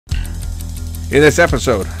In this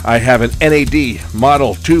episode, I have an NAD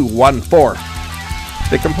Model 214.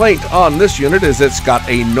 The complaint on this unit is it's got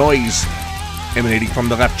a noise emanating from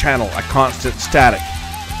the left channel, a constant static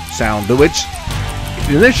sound, which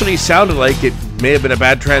initially sounded like it may have been a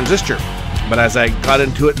bad transistor, but as I got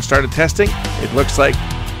into it and started testing, it looks like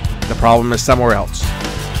the problem is somewhere else.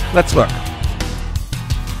 Let's look.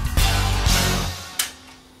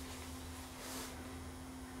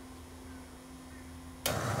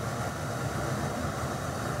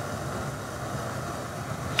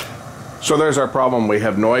 So there's our problem. We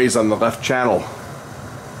have noise on the left channel,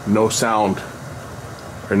 no sound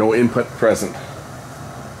or no input present.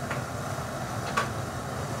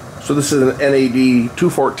 So this is an NAD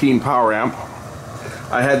 214 power amp.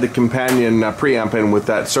 I had the companion preamp in with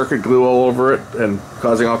that circuit glue all over it and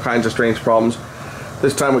causing all kinds of strange problems.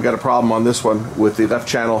 This time we got a problem on this one with the left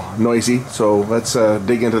channel noisy, so let's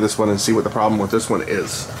dig into this one and see what the problem with this one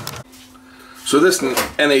is. So this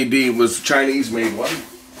NAD was a Chinese made one.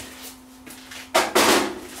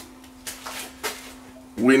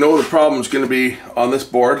 We know the problem is going to be on this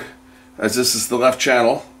board, as this is the left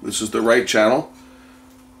channel, this is the right channel.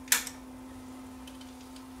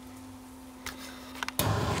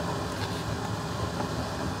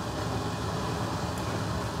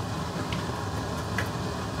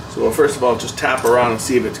 So we'll first of all just tap around and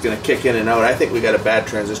see if it's going to kick in and out. I think we got a bad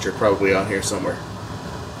transistor probably on here somewhere.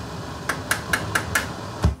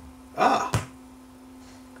 Ah!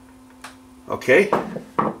 Okay.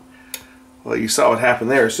 Well, you saw what happened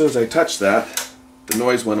there. As soon as I touched that, the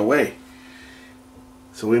noise went away.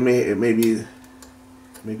 So it may be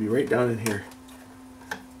right down in here.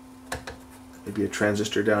 Maybe a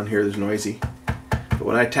transistor down here that's noisy. But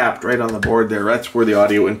when I tapped right on the board there, that's where the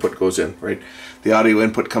audio input goes in, right? The audio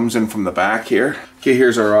input comes in from the back here. Okay,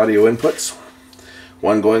 here's our audio inputs.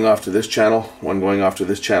 One going off to this channel, one going off to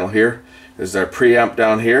this channel here. This is our preamp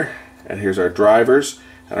down here, and here's our drivers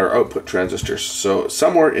and our output transistors. So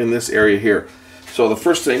somewhere in this area here. So the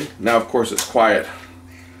first thing, now of course it's quiet.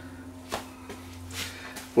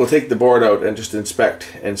 We'll take the board out and just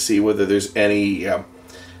inspect and see whether there's any of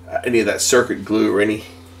that circuit glue or any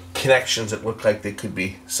connections that look like they could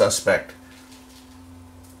be suspect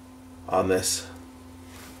on this.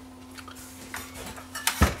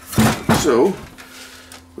 So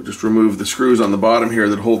we'll just remove the screws on the bottom here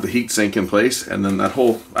that hold the heat sink in place, and then that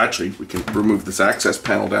whole, actually we can remove this access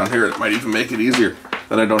panel down here. It might even make it easier,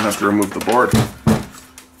 then I don't have to remove the board.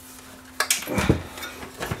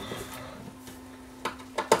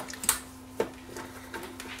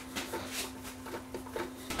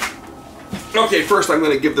 Okay, first I'm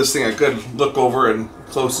going to give this thing a good look over and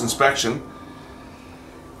close inspection.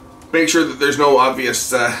 Make sure that there's no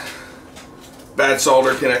obvious bad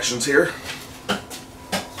solder connections here.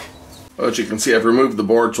 Well, as you can see, I've removed the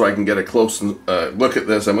board so I can get a close look at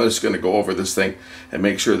this. I'm just going to go over this thing and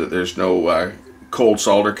make sure that there's no cold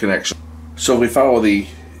solder connection. So we follow the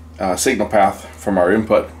signal path from our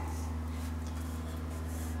input.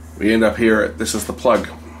 We end up here, this is the plug.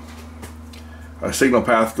 Our signal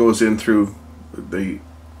path goes in through the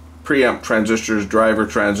preamp transistors, driver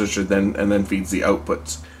transistor, and then feeds the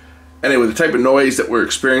outputs. Anyway, the type of noise that we're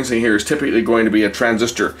experiencing here is typically going to be a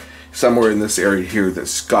transistor somewhere in this area here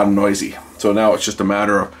that's gotten noisy. So now it's just a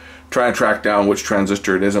matter of trying to track down which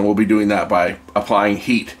transistor it is, and we'll be doing that by applying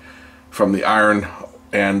heat from the iron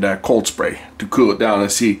and cold spray to cool it down and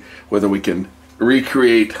see whether we can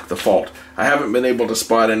recreate the fault. I haven't been able to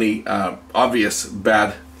spot any obvious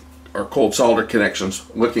bad or cold solder connections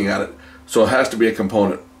looking at it, so it has to be a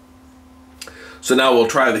component. So now we'll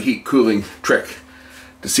try the heat cooling trick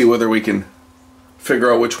to see whether we can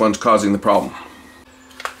figure out which one's causing the problem.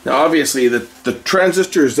 Now obviously the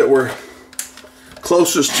transistors that were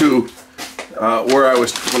closest to where I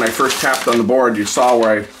was when I first tapped on the board, you saw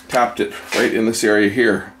where I tapped it right in this area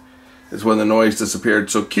here is when the noise disappeared.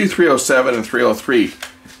 So Q307 and 303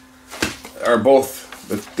 are both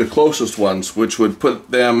the closest ones, which would put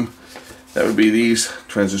them, that would be these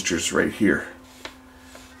transistors right here.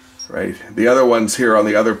 Right? The other ones here on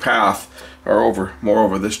the other path are more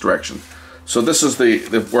over this direction. So this is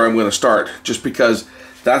where I'm going to start, just because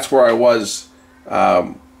that's where I was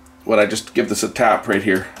when I just give this a tap right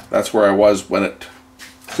here. That's where I was when it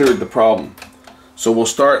cleared the problem. So we'll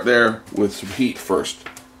start there with some heat first.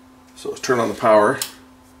 So let's turn on the power.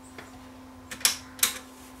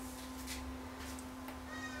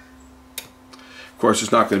 Of course,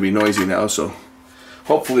 it's not going to be noisy now, so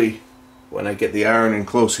hopefully when I get the iron in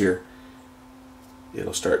close here,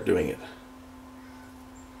 it'll start doing it.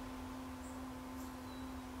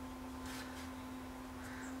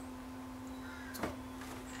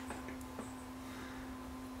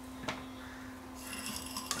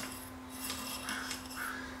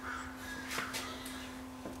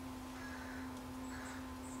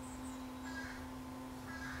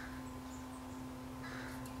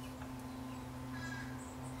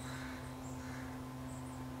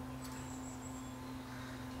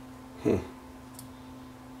 Now,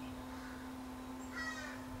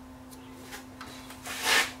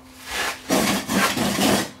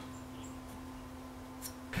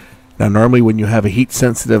 normally when you have a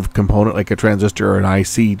heat-sensitive component like a transistor or an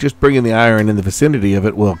IC, just bringing the iron in the vicinity of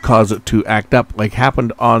it will cause it to act up, like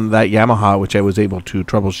happened on that Yamaha, which I was able to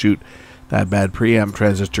troubleshoot that bad preamp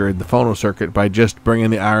transistor in the phono circuit by just bringing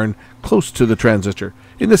the iron close to the transistor.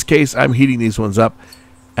 In this case, I'm heating these ones up,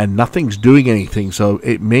 and nothing's doing anything, so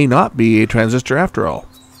it may not be a transistor after all.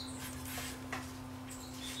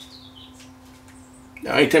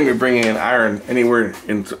 Now, anytime you're bringing in iron anywhere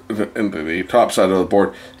into the top side of the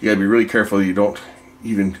board, you gotta be really careful you don't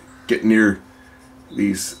even get near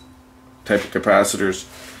these type of capacitors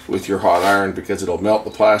with your hot iron, because it'll melt the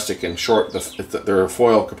plastic and short they're a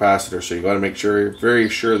foil capacitor, so you gotta make sure, very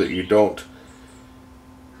sure that you don't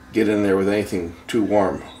get in there with anything too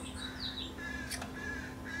warm.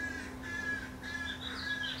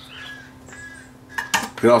 You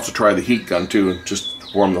can also try the heat gun too, and just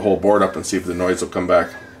warm the whole board up and see if the noise will come back.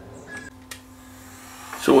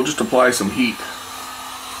 So we'll just apply some heat.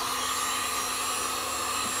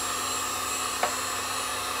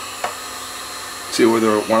 See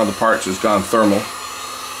whether one of the parts has gone thermal.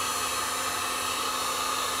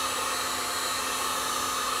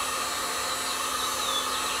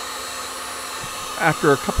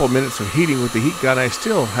 After a couple of minutes of heating with the heat gun, I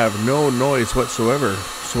still have no noise whatsoever.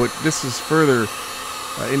 So this is further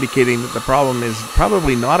indicating that the problem is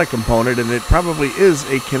probably not a component, and it probably is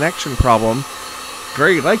a connection problem,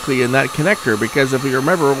 very likely in that connector, because if you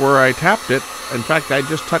remember where I tapped it, in fact I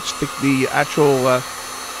just touched the actual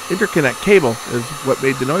interconnect cable is what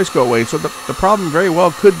made the noise go away. So the problem very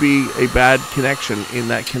well could be a bad connection in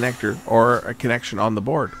that connector, or a connection on the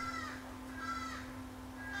board.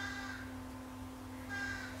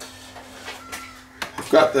 I've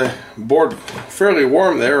got the board fairly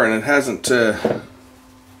warm there, and it hasn't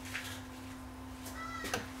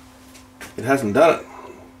done it.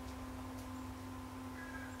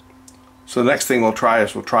 So the next thing we'll try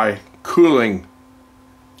is cooling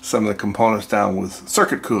some of the components down with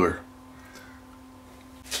circuit cooler.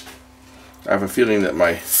 I have a feeling that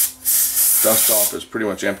my dust off is pretty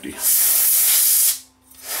much empty.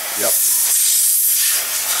 Yep.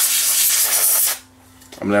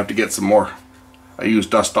 I'm gonna have to get some more. I use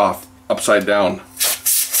dust off upside down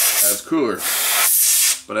as cooler,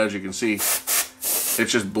 but as you can see,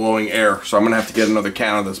 it's just blowing air, so I'm gonna have to get another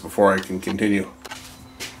can of this before I can continue.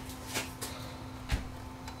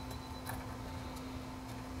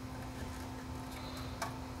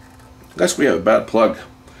 Guess we have a bad plug.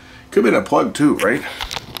 Could have been a plug too, right?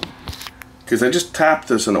 Because I just tapped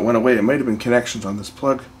this and it went away. It might have been connections on this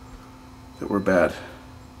plug that were bad.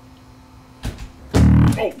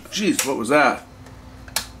 Oh, jeez, what was that?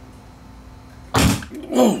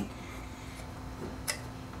 Whoa!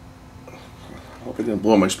 I hope I didn't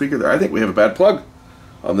blow my speaker there. I think we have a bad plug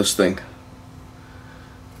on this thing.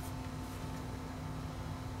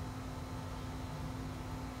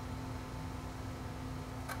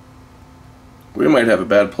 We might have a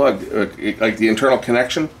bad plug, like the internal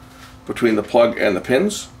connection between the plug and the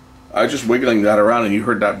pins. I was just wiggling that around and you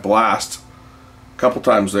heard that blast a couple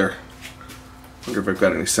times there. Wonder if I've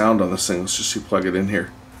got any sound on this thing. Let's just see, plug it in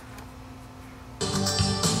here.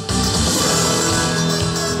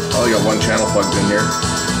 Oh, I got one channel plugged in here.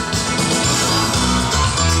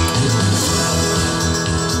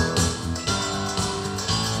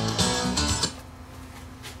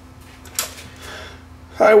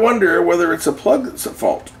 I wonder whether it's a plug that's at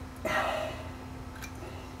fault.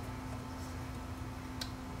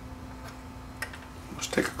 Let's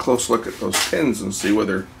take a close look at those pins and see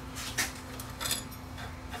whether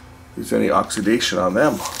there's any oxidation on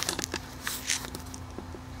them.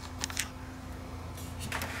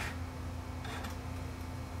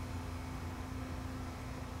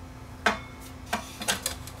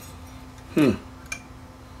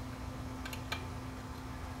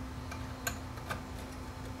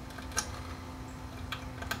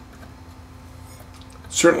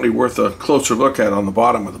 Certainly worth a closer look at on the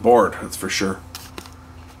bottom of the board, that's for sure.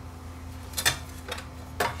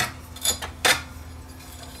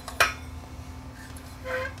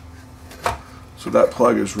 So that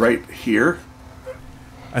plug is right here.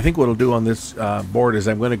 I think what I'll do on this board is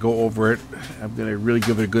I'm going to go over it. I'm going to really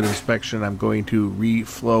give it a good inspection. I'm going to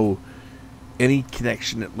reflow any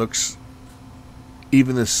connection that looks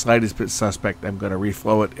even the slightest bit suspect. I'm going to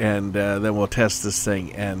reflow it, and then we'll test this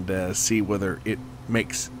thing and see whether it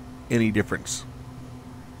makes any difference.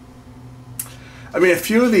 I mean, a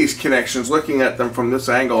few of these connections, looking at them from this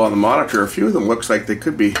angle on the monitor, a few of them looks like they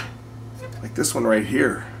could be like this one right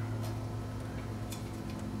here.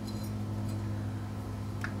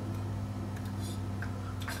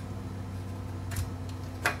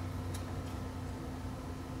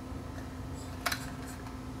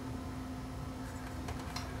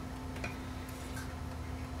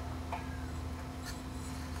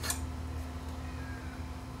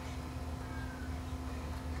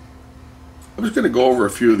 I'm just going to go over a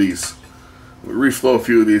few of these, reflow a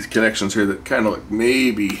few of these connections here that kind of look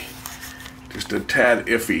maybe just a tad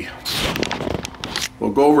iffy.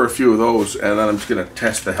 We'll go over a few of those, and then I'm just going to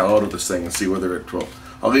test the hell out of this thing and see whether it will.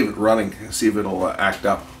 I'll leave it running and see if it'll act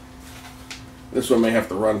up. This one may have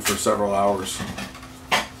to run for several hours.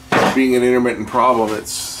 Being an intermittent problem,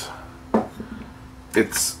 it's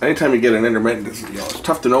anytime you get an intermittent, it's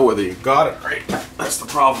tough to know whether you got it right. That's the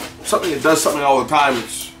problem. Something that does something all the time,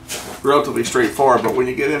 it's relatively straightforward. But when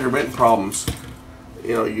you get intermittent problems,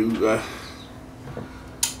 you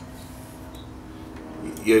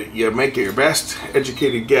make your best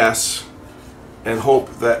educated guess and hope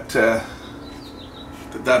that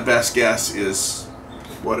that best guess is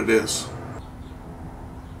what it is.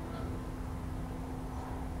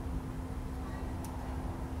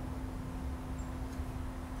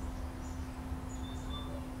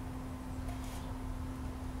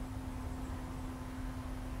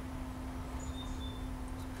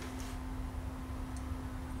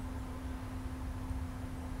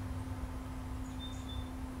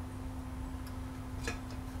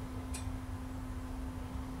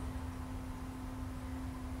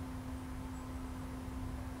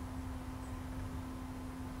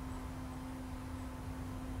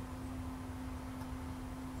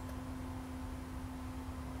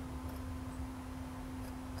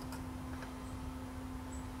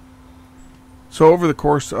 So over the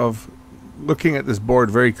course of looking at this board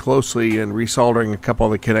very closely and resoldering a couple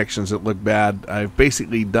of the connections that look bad, I've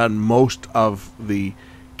basically done most of the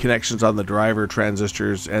connections on the driver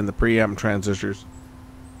transistors and the preamp transistors.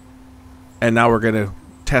 And now we're going to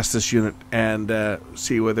test this unit and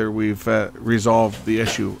see whether we've resolved the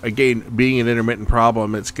issue. Again, being an intermittent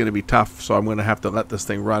problem, it's going to be tough, so I'm going to have to let this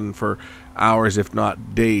thing run for hours, if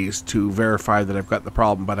not days, to verify that I've got the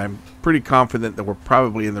problem. But I'm pretty confident that we're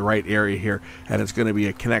probably in the right area here, and it's going to be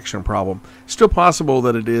a connection problem. Still possible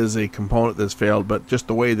that it is a component that's failed, but just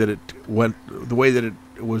the way that it went, the way that it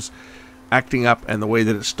was acting up, and the way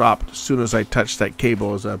that it stopped as soon as I touched that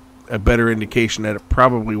cable is a better indication that it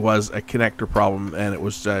probably was a connector problem, and it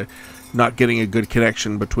was not getting a good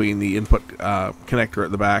connection between the input connector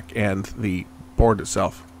at the back and the board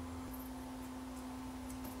itself.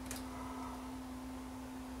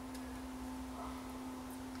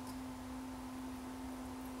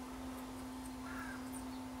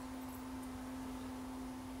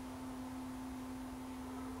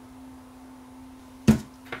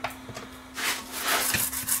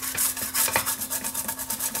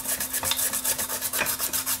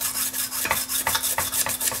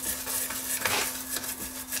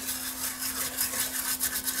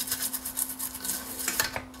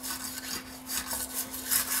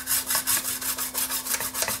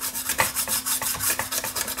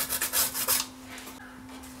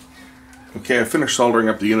 Okay, I finished soldering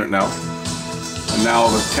up the unit now, and now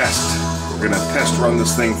the test. We're going to test run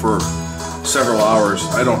this thing for several hours.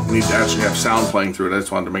 I don't need to actually have sound playing through it. I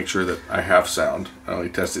just wanted to make sure that I have sound. I'm only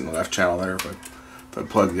testing the left channel there. If I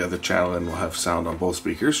plug the other channel in, we'll have sound on both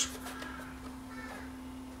speakers,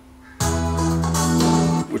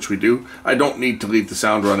 which we do. I don't need to leave the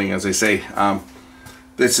sound running, as I say.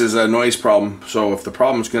 This is a noise problem, so if the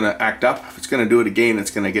problem's going to act up, if it's going to do it again,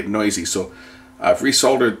 it's going to get noisy. So I've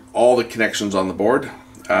resoldered all the connections on the board.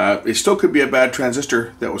 It still could be a bad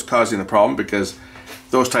transistor that was causing the problem, because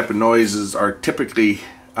those type of noises are typically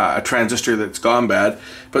a transistor that's gone bad.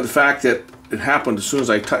 But the fact that it happened as soon as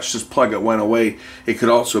I touched this plug, it went away. It could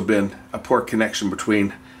also have been a poor connection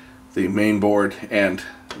between the main board and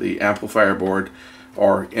the amplifier board,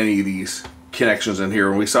 or any of these connections in here.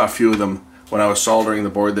 And we saw a few of them when I was soldering the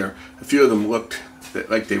board there. A few of them looked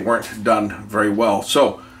like they weren't done very well.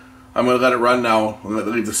 So I'm going to let it run now. I'm going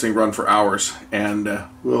to leave this thing run for hours, and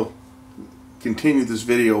we'll continue this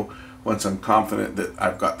video once I'm confident that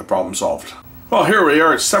I've got the problem solved. Well, here we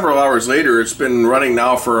are. It's several hours later. It's been running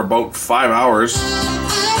now for about 5 hours.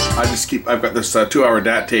 I've got this 2-hour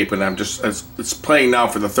DAT tape, and it's playing now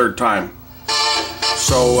for the third time.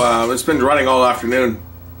 So it's been running all afternoon,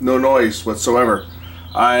 no noise whatsoever.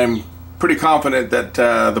 I'm pretty confident that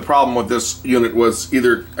the problem with this unit was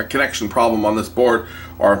either a connection problem on this board,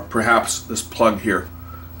 or perhaps this plug here.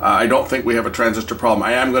 I don't think we have a transistor problem.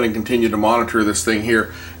 I am going to continue to monitor this thing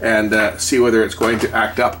here and see whether it's going to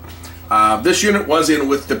act up. This unit was in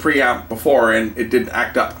with the preamp before, and it didn't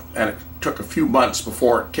act up, and it took a few months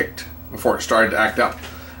before it started to act up.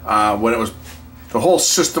 When the whole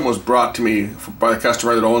system was brought to me by the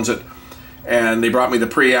customer that owns it, and they brought me the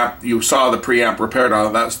preamp. You saw the preamp repaired on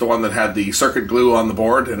it. That's the one that had the circuit glue on the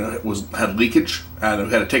board, and it had leakage, and it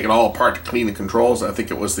had to take it all apart to clean the controls. I think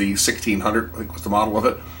it was the 1600, I think was the model of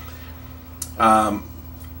it.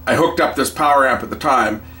 I hooked up this power amp at the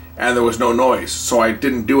time and there was no noise, so I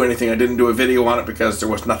didn't do anything. I didn't do a video on it because there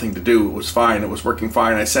was nothing to do. It was fine. It was working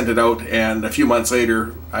fine. I sent it out, and a few months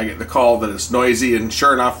later I get the call that it's noisy, and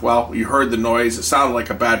sure enough, well, you heard the noise. It sounded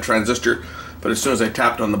like a bad transistor, but as soon as I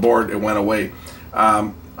tapped on the board, it went away.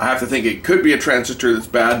 I have to think it could be a transistor that's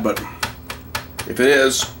bad, but if it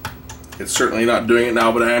is, it's certainly not doing it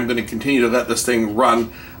now. But I am going to continue to let this thing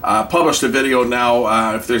run. Published a video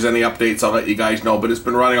now. If there's any updates, I'll let you guys know, but it's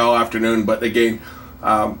been running all afternoon. But again,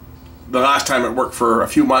 the last time it worked for a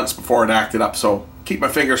few months before it acted up, so keep my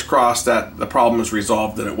fingers crossed that the problem is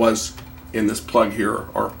resolved and it was in this plug here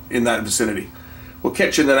or in that vicinity. We'll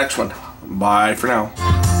catch you in the next one. Bye for now.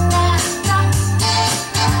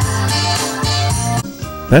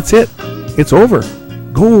 That's it. It's over.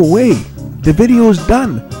 Go away. The video's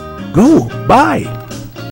done. Go. Bye.